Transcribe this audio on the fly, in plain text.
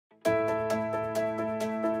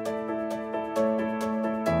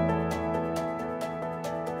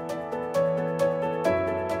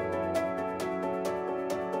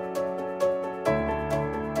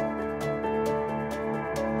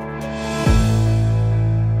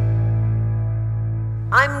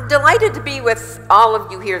I'm delighted to be with all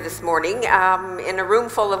of you here this morning in a room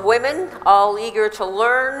full of women, all eager to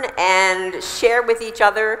learn and share with each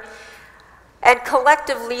other and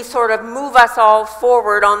collectively sort of move us all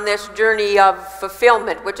forward on this journey of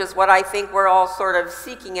fulfillment, which is what I think we're all sort of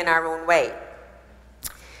seeking in our own way.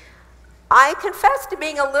 I confess to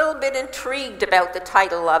being a little bit intrigued about the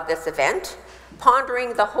title of this event,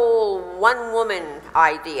 pondering the whole one-woman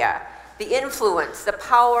idea, the influence, the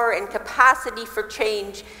power, and capacity for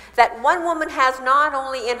change that one woman has not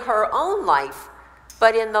only in her own life,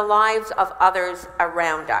 but in the lives of others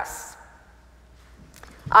around us.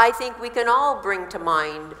 I think we can all bring to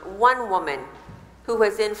mind one woman who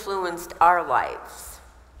has influenced our lives.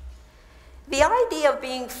 The idea of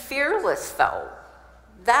being fearless, though,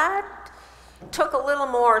 that took a little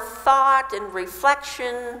more thought and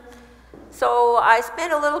reflection. So I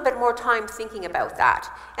spent a little bit more time thinking about that.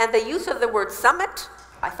 And the use of the word summit,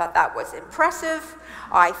 I thought that was impressive.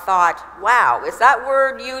 I thought, wow, is that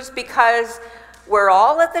word used because we're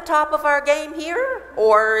all at the top of our game here?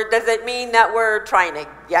 Or does it mean that we're trying to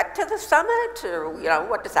get to the summit? Or,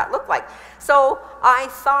 what does that look like? So I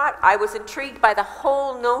thought I was intrigued by the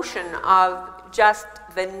whole notion of just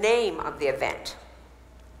the name of the event.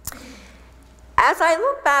 As I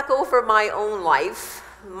look back over my own life,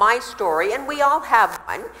 my story, and we all have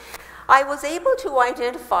one, I was able to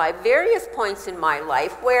identify various points in my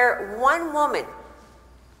life where one woman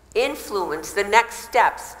influenced the next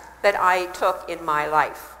steps that I took in my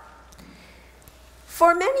life.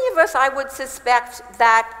 For many of us, I would suspect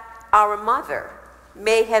that our mother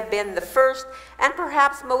may have been the first and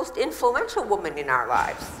perhaps most influential woman in our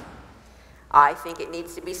lives. I think it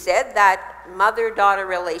needs to be said that mother-daughter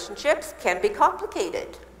relationships can be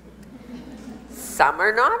complicated. Some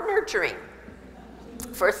are not nurturing.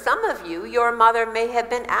 For some of you, your mother may have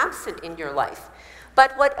been absent in your life.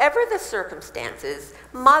 But whatever the circumstances,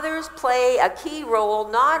 mothers play a key role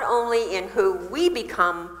not only in who we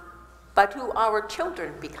become, but who our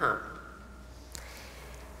children become.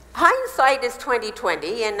 Hindsight is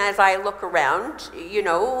 20/20, and as I look around,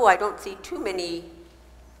 I don't see too many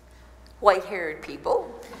white-haired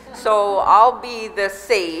people. So I'll be the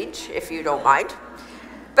sage, if you don't mind.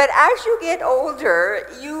 But as you get older,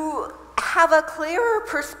 you have a clearer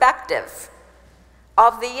perspective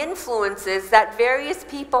of the influences that various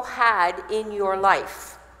people had in your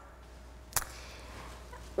life.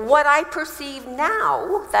 What I perceive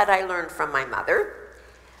now that I learned from my mother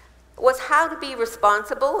was how to be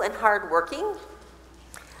responsible and hardworking,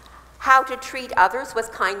 how to treat others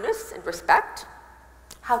with kindness and respect,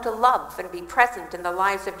 how to love and be present in the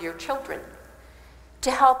lives of your children,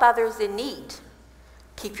 to help others in need,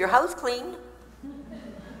 keep your house clean,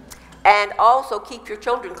 and also keep your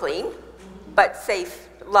children clean, but safe,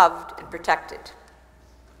 loved, and protected.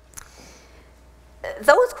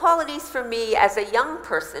 Those qualities for me as a young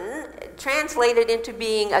person translated into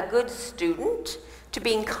being a good student, to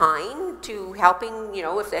being kind, to helping,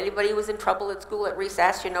 if anybody was in trouble at school at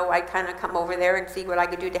recess, I'd kind of come over there and see what I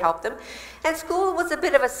could do to help them. And school was a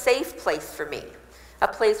bit of a safe place for me, a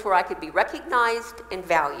place where I could be recognized and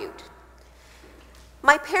valued.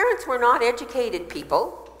 My parents were not educated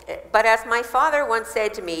people, but as my father once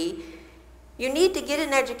said to me, you need to get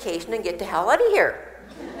an education and get the hell out of here.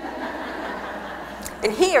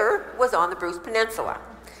 And here was on the Bruce Peninsula,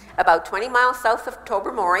 about 20 miles south of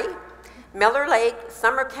Tobermory, Miller Lake,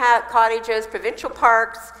 summer cottages, provincial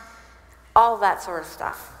parks, all that sort of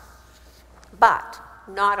stuff. But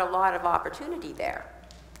not a lot of opportunity there.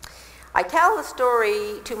 I tell the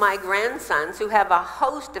story to my grandsons who have a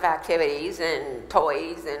host of activities and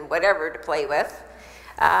toys and whatever to play with,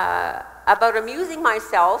 about amusing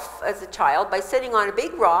myself as a child by sitting on a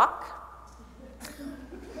big rock,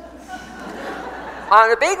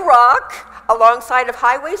 alongside of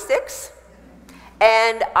Highway 6,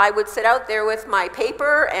 and I would sit out there with my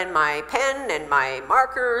paper and my pen and my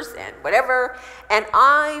markers and whatever, and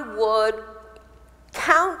I would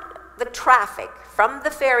count the traffic from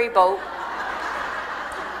the ferry boat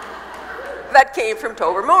that came from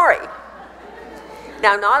Tobermory.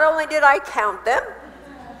 Now, not only did I count them,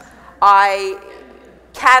 I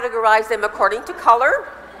categorized them according to color.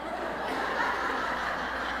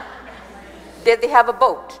 Did they have a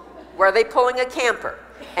boat? Were they pulling a camper?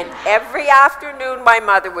 And every afternoon, my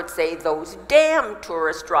mother would say, those damn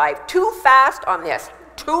tourists drive too fast on this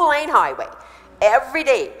 2-lane highway. Every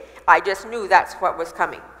day, I just knew that's what was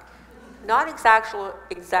coming. Not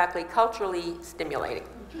exactly culturally stimulating.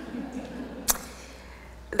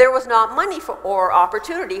 There was not money or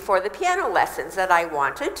opportunity for the piano lessons that I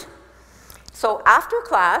wanted. So after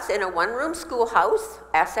class in a one-room schoolhouse,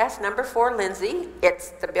 SS number 4 Lindsay,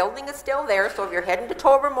 the building is still there, so if you're heading to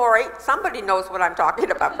Tobermory, somebody knows what I'm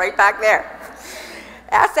talking about, right back there.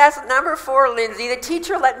 SS number 4 Lindsay, the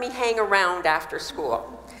teacher let me hang around after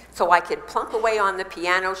school. So I could plunk away on the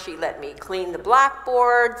piano. She let me clean the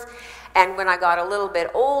blackboards. And when I got a little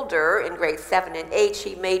bit older, in grade 7 and 8,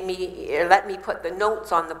 she let me put the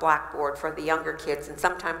notes on the blackboard for the younger kids, and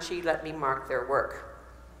sometimes she let me mark their work.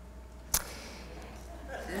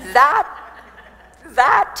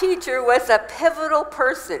 That teacher was a pivotal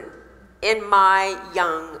person in my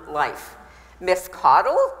young life. Miss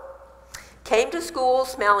Cottle came to school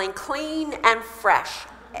smelling clean and fresh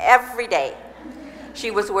every day. She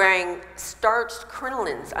was wearing starched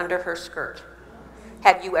crinolines under her skirt.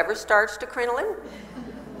 Have you ever starched a crinoline?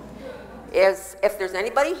 If there's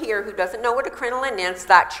anybody here who doesn't know what a crinoline is,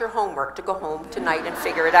 that's your homework to go home tonight and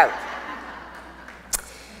figure it out.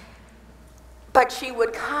 But she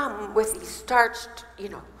would come with these starched,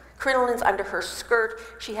 crinolines under her skirt.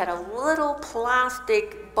 She had a little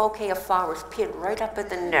plastic bouquet of flowers pinned right up at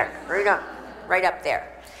the neck, right up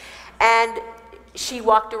there. And she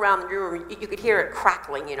walked around the room. You could hear it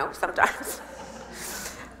crackling, sometimes.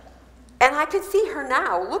 And I could see her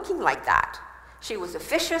now looking like that. She was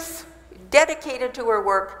officious, dedicated to her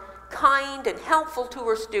work, kind and helpful to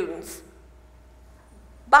her students.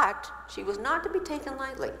 But she was not to be taken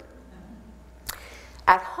lightly.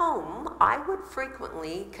 At home, I would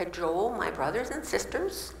frequently cajole my brothers and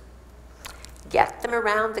sisters, get them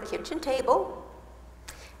around the kitchen table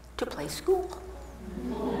to play school.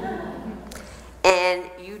 And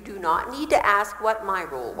you do not need to ask what my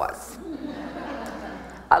role was.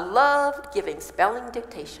 I loved giving spelling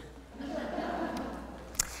dictation.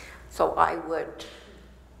 So I would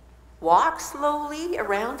walk slowly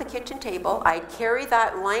around the kitchen table. I'd carry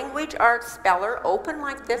that language arts speller open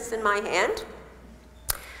like this in my hand,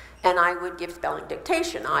 and I would give spelling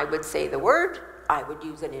dictation. I would say the word, I would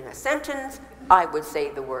use it in a sentence, I would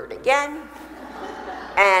say the word again,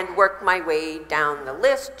 and work my way down the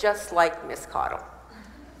list just like Miss Cottle.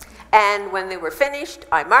 And when they were finished,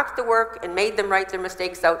 I marked the work and made them write their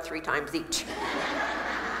mistakes out 3 times each.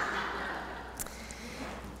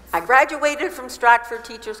 I graduated from Stratford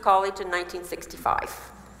Teachers College in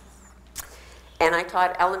 1965. And I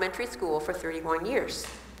taught elementary school for 31 years.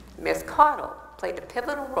 Miss Cottle played a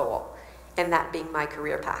pivotal role in that being my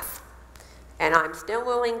career path. And I'm still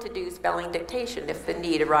willing to do spelling dictation if the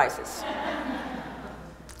need arises.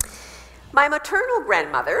 My maternal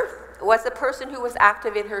grandmother was a person who was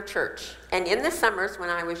active in her church. And in the summers when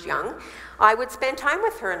I was young, I would spend time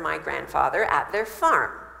with her and my grandfather at their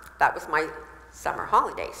farm. That was my summer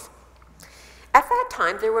holidays. At that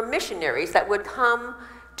time, there were missionaries that would come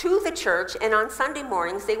to the church, and on Sunday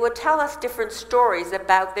mornings, they would tell us different stories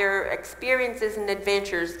about their experiences and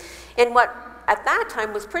adventures in what at that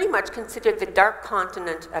time was pretty much considered the dark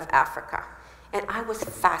continent of Africa. And I was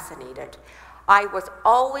fascinated. I was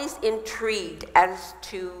always intrigued as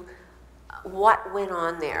to what went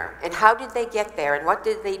on there, and how did they get there, and what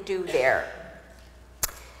did they do there.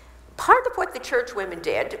 Part of what the church women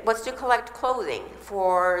did was to collect clothing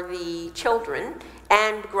for the children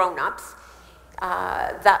and grown-ups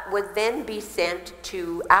that would then be sent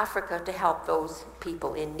to Africa to help those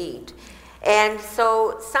people in need. And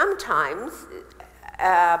so sometimes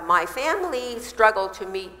my family struggled to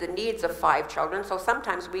meet the needs of 5 children, so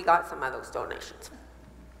sometimes we got some of those donations.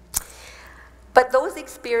 But those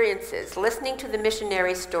experiences, listening to the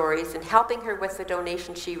missionary stories and helping her with the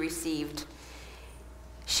donation she received,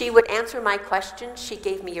 she would answer my questions, she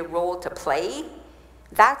gave me a role to play.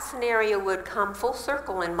 That scenario would come full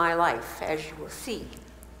circle in my life, as you will see.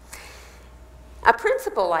 A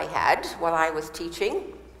principal I had while I was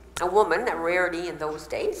teaching, a woman, a rarity in those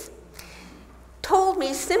days, told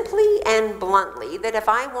me simply and bluntly that if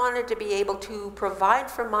I wanted to be able to provide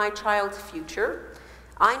for my child's future,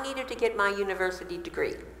 I needed to get my university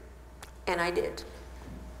degree. And I did.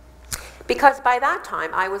 Because by that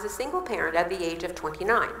time, I was a single parent at the age of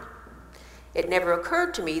 29. It never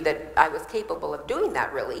occurred to me that I was capable of doing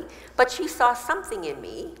that, really, but she saw something in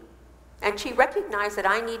me, and she recognized that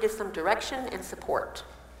I needed some direction and support.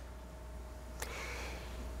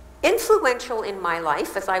 Influential in my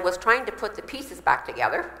life, as I was trying to put the pieces back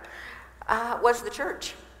together, was the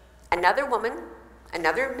church. Another woman,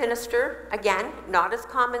 another minister, again, not as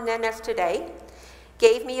common then as today,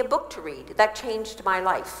 gave me a book to read that changed my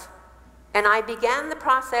life. And I began the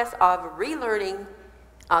process of relearning,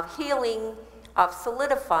 of healing, of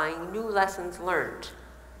solidifying new lessons learned.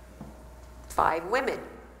 5 women,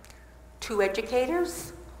 2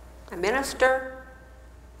 educators, a minister,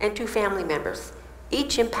 and 2 family members,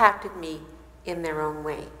 each impacted me in their own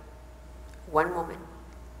way. One woman.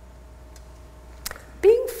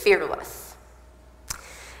 Being fearless.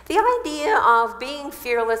 The idea of being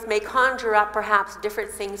fearless may conjure up perhaps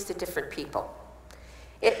different things to different people.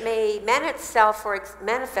 It may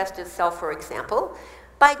manifest itself, for example,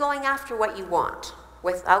 by going after what you want,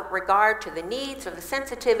 without regard to the needs or the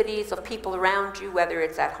sensitivities of people around you, whether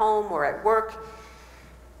it's at home or at work.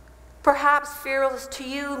 Perhaps fearless to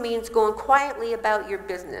you means going quietly about your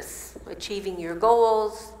business, achieving your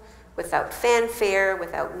goals without fanfare,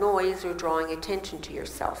 without noise, or drawing attention to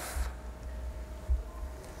yourself.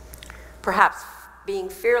 Perhaps being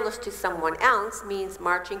fearless to someone else means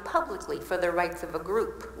marching publicly for the rights of a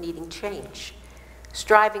group needing change,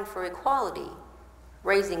 striving for equality,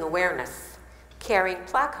 raising awareness, carrying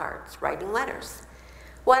placards, writing letters.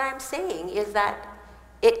 What I'm saying is that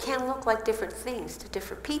it can look like different things to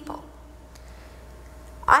different people.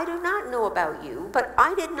 I do not know about you, but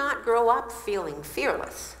I did not grow up feeling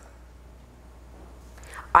fearless.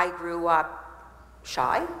 I grew up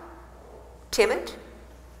shy, timid,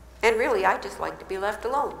 and really I just like to be left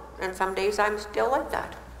alone. And some days I'm still like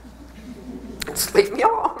that. Just leave me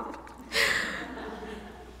alone.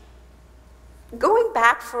 Going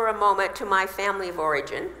back for a moment to my family of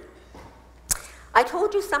origin, I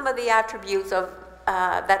told you some of the attributes of,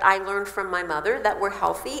 that I learned from my mother that were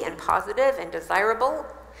healthy and positive and desirable,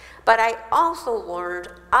 but I also learned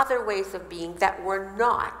other ways of being that were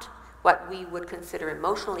not what we would consider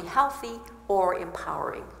emotionally healthy or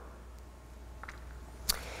empowering.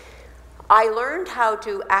 I learned how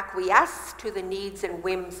to acquiesce to the needs and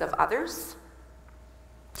whims of others,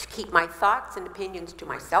 to keep my thoughts and opinions to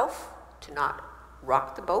myself, to not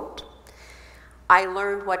rock the boat. I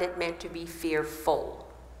learned what it meant to be fearful.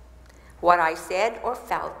 What I said or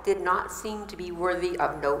felt did not seem to be worthy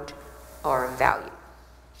of note or of value.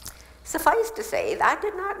 Suffice to say, that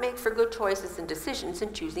did not make for good choices and decisions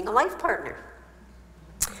in choosing a life partner.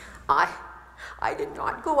 I did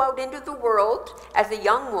not go out into the world as a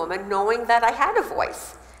young woman knowing that I had a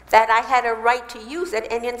voice, that I had a right to use it,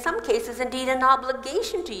 and in some cases, indeed, an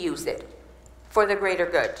obligation to use it for the greater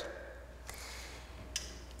good.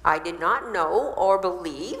 I did not know or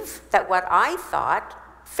believe that what I thought,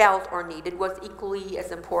 felt, or needed was equally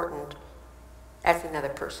as important as another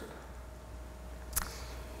person.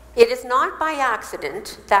 It is not by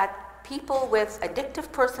accident that people with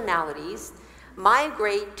addictive personalities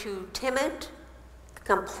migrate to timid,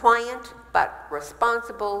 compliant, but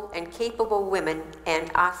responsible and capable women, and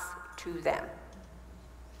us to them.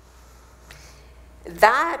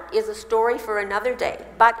 That is a story for another day,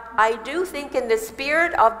 but I do think in the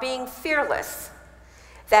spirit of being fearless,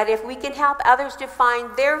 that if we can help others to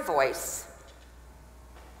find their voice,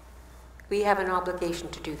 we have an obligation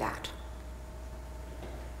to do that.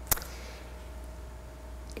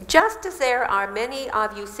 Just as there are many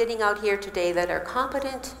of you sitting out here today that are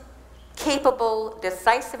competent, capable,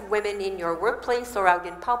 decisive women in your workplace or out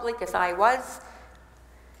in public, as I was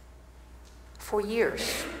for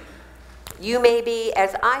years, you may be,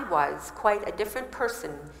 as I was, quite a different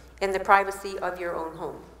person in the privacy of your own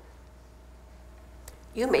home.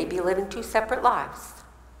 You may be living two separate lives.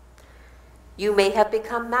 You may have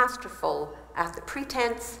become masterful at the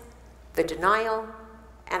pretense, the denial,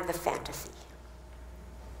 and the fantasy.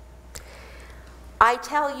 I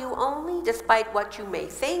tell you only, despite what you may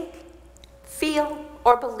think, feel,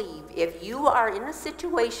 or believe, if you are in a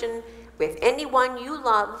situation with anyone you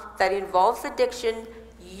love that involves addiction,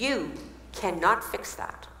 you cannot fix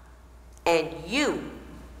that. And you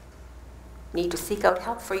need to seek out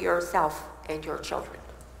help for yourself and your children.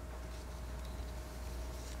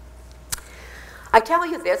 I tell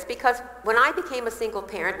you this because when I became a single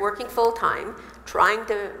parent, working full-time, trying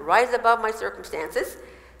to rise above my circumstances,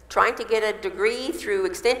 trying to get a degree through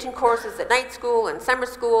extension courses at night school and summer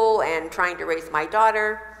school, and trying to raise my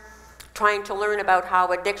daughter, trying to learn about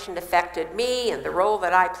how addiction affected me and the role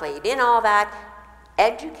that I played in all that,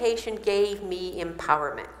 education gave me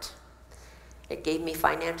empowerment. It gave me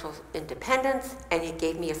financial independence, and it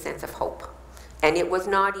gave me a sense of hope. And it was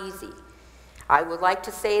not easy. I would like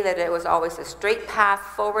to say that it was always a straight path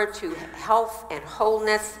forward to health and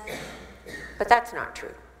wholeness, but that's not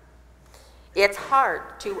true. It's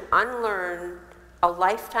hard to unlearn a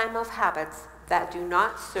lifetime of habits that do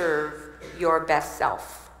not serve your best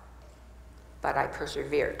self, but I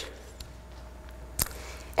persevered.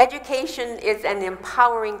 Education is an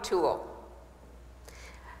empowering tool.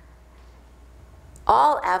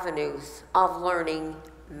 All avenues of learning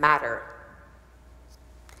matter.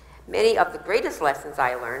 Many of the greatest lessons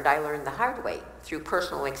I learned the hard way through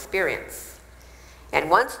personal experience. And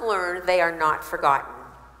once learned, they are not forgotten.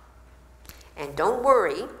 And don't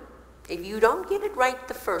worry If you don't get it right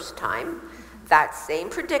the first time, that same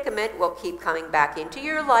predicament will keep coming back into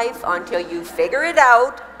your life until you figure it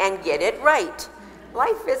out and get it right.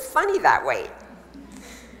 Life is funny that way.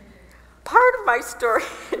 Part of my story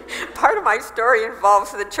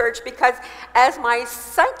involves the church because as my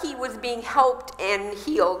psyche was being helped and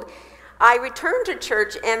healed, I returned to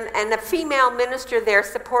church and a female minister there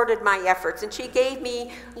supported my efforts, and she gave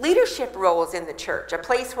me leadership roles in the church, a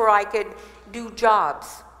place where I could do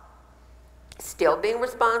jobs. Still being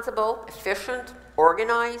responsible, efficient,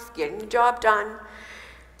 organized, getting the job done.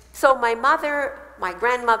 So my mother, my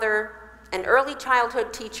grandmother, an early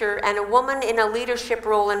childhood teacher, and a woman in a leadership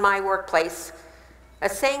role in my workplace, a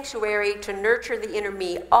sanctuary to nurture the inner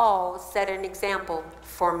me, all set an example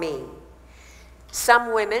for me.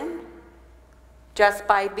 Some women, just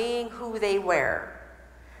by being who they were.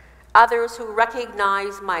 Others who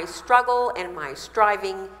recognized my struggle and my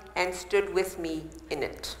striving and stood with me in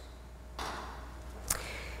it.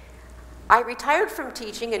 I retired from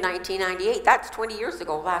teaching in 1998. That's 20 years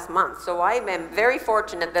ago last month. So I am very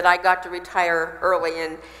fortunate that I got to retire early.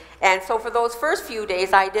 And so for those first few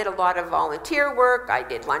days, I did a lot of volunteer work. I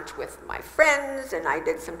did lunch with my friends, and I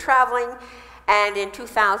did some traveling. And in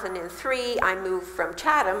 2003, I moved from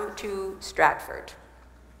Chatham to Stratford.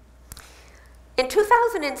 In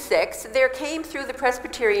 2006, there came through the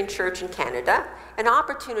Presbyterian Church in Canada an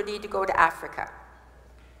opportunity to go to Africa,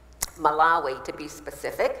 Malawi to be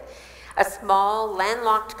specific, a small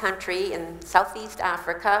landlocked country in Southeast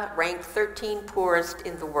Africa, ranked 13th poorest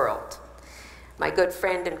in the world. My good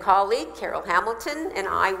friend and colleague, Carol Hamilton, and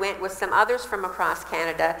I went with some others from across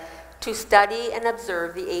Canada to study and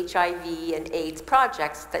observe the HIV and AIDS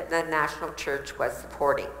projects that the National Church was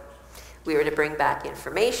supporting. We were to bring back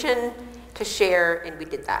information, to share, and we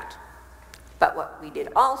did that. But what we did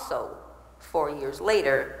also, 4 years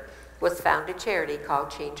later, was found a charity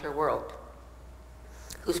called Change Her World,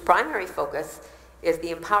 whose primary focus is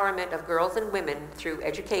the empowerment of girls and women through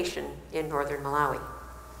education in northern Malawi.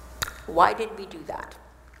 Why did we do that?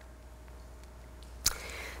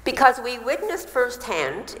 Because we witnessed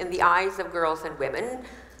firsthand, in the eyes of girls and women,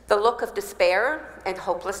 the look of despair and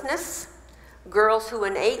hopelessness, girls who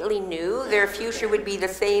innately knew their future would be the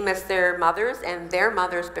same as their mothers and their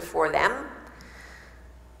mothers before them,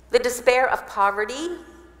 the despair of poverty,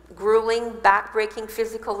 grueling, back-breaking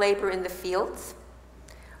physical labor in the fields,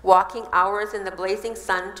 walking hours in the blazing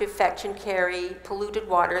sun to fetch and carry polluted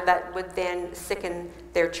water that would then sicken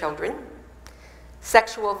their children,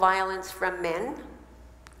 sexual violence from men,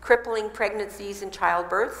 crippling pregnancies and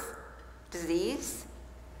childbirth, disease,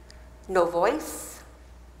 no voice,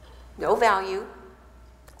 no value,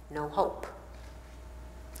 no hope.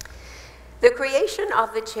 The creation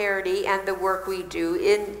of the charity and the work we do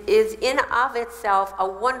is in of itself a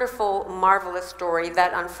wonderful, marvelous story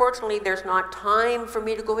that unfortunately there's not time for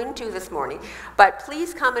me to go into this morning. But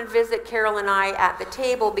please come and visit Carol and I at the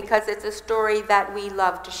table because it's a story that we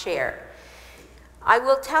love to share. I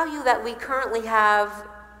will tell you that we currently have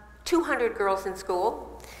 200 girls in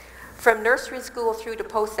school, from nursery school through to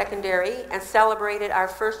post-secondary, and celebrated our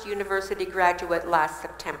first university graduate last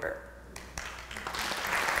September.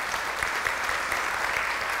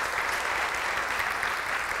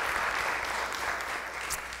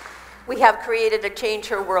 We have created a Change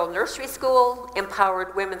Her World nursery school,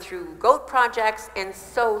 empowered women through goat projects, and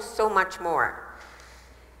so much more.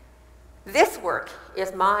 This work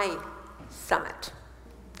is my summit.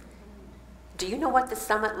 Do you know what the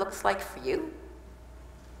summit looks like for you?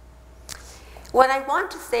 What I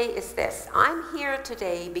want to say is this: I'm here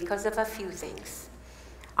today because of a few things.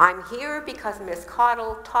 I'm here because Ms.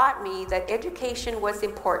 Cottle taught me that education was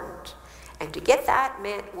important, and to get that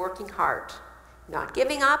meant working hard, not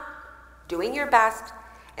giving up, doing your best,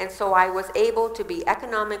 and so I was able to be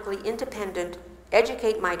economically independent,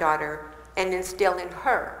 educate my daughter, and instill in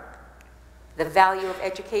her the value of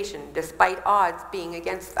education, despite odds being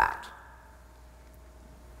against that.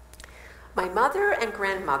 My mother and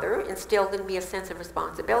grandmother instilled in me a sense of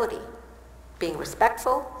responsibility, being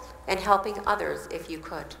respectful and helping others if you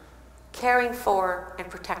could, caring for and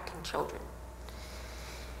protecting children.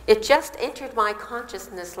 It just entered my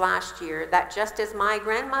consciousness last year that just as my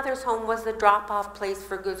grandmother's home was the drop-off place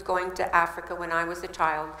for goods going to Africa when I was a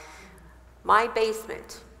child, my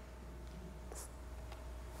basement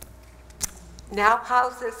now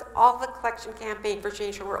houses all the collection campaign for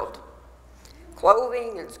Change the World.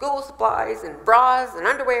 Clothing and school supplies and bras and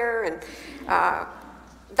underwear, and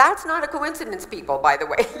that's not a coincidence, people, by the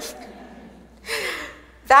way.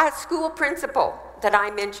 That school principal that I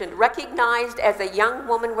mentioned recognized as a young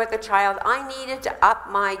woman with a child I needed to up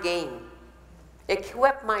my game,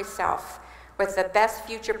 equip myself with the best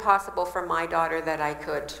future possible for my daughter that I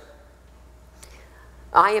could.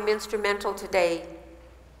 I am instrumental today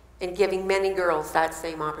in giving many girls that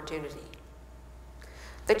same opportunity.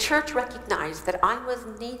 The church recognized that I was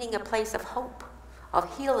needing a place of hope,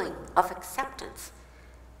 of healing, of acceptance,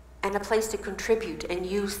 and a place to contribute and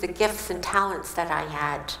use the gifts and talents that I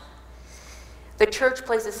had. The church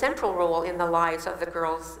plays a central role in the lives of the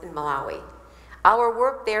girls in Malawi. Our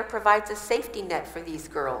work there provides a safety net for these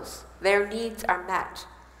girls. Their needs are met.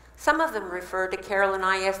 Some of them refer to Carol and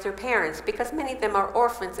I as their parents because many of them are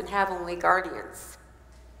orphans and have only guardians.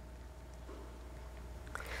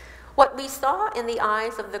 What we saw in the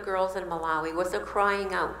eyes of the girls in Malawi was a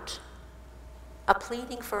crying out, a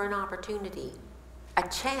pleading for an opportunity, a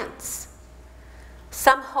chance,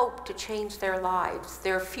 some hope to change their lives,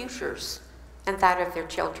 their futures, and that of their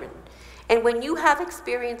children. And when you have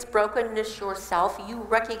experienced brokenness yourself, you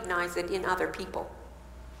recognize it in other people.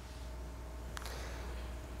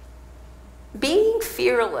 Being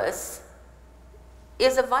fearless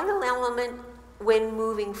is a vital element when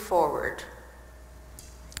moving forward.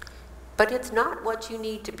 But it's not what you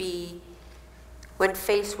need to be when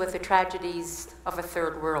faced with the tragedies of a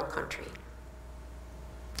third world country.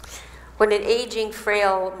 When an aging,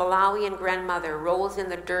 frail Malawian grandmother rolls in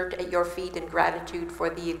the dirt at your feet in gratitude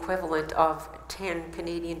for the equivalent of 10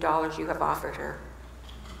 Canadian dollars you have offered her.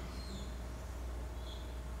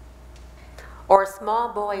 Or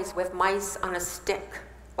small boys with mice on a stick,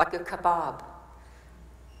 like a kebab,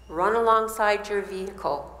 run alongside your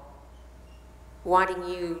vehicle, wanting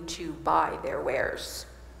you to buy their wares.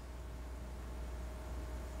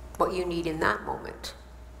 What you need in that moment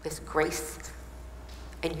is grace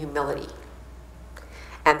and humility.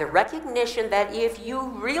 And the recognition that if you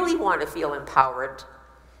really want to feel empowered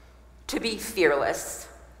to be fearless,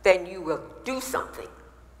 then you will do something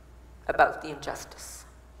about the injustice.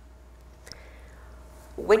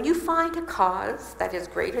 When you find a cause that is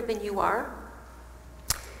greater than you are,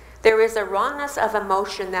 there is a rawness of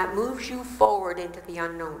emotion that moves you forward into the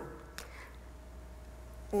unknown.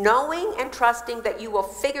 Knowing and trusting that you will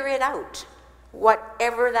figure it out,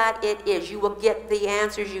 whatever that it is. You will get the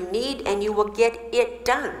answers you need and you will get it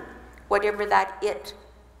done, whatever that it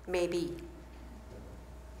may be.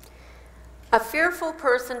 A fearful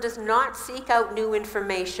person does not seek out new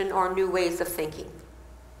information or new ways of thinking.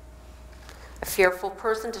 A fearful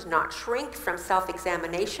person does not shrink from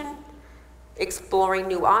self-examination, exploring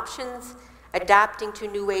new options, adapting to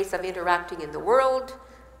new ways of interacting in the world,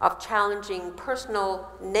 of challenging personal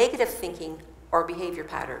negative thinking or behavior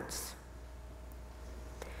patterns.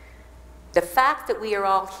 The fact that we are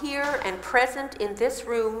all here and present in this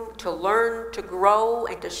room to learn, to grow,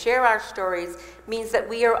 and to share our stories means that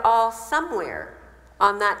we are all somewhere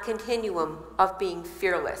on that continuum of being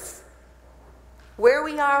fearless. Where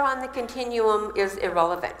we are on the continuum is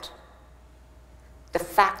irrelevant. The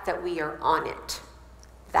fact that we are on it,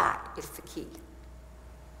 that is the key.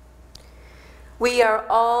 We are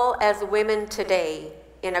all, as women today,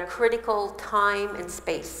 in a critical time and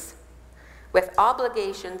space, with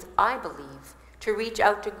obligations, I believe, to reach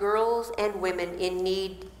out to girls and women in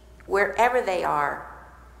need wherever they are,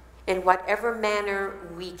 in whatever manner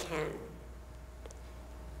we can.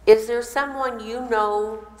 Is there someone you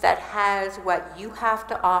know that has what you have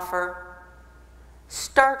to offer?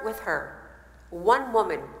 Start with her. One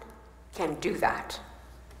woman can do that.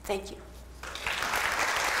 Thank you.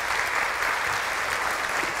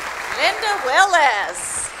 Linda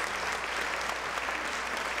Willis.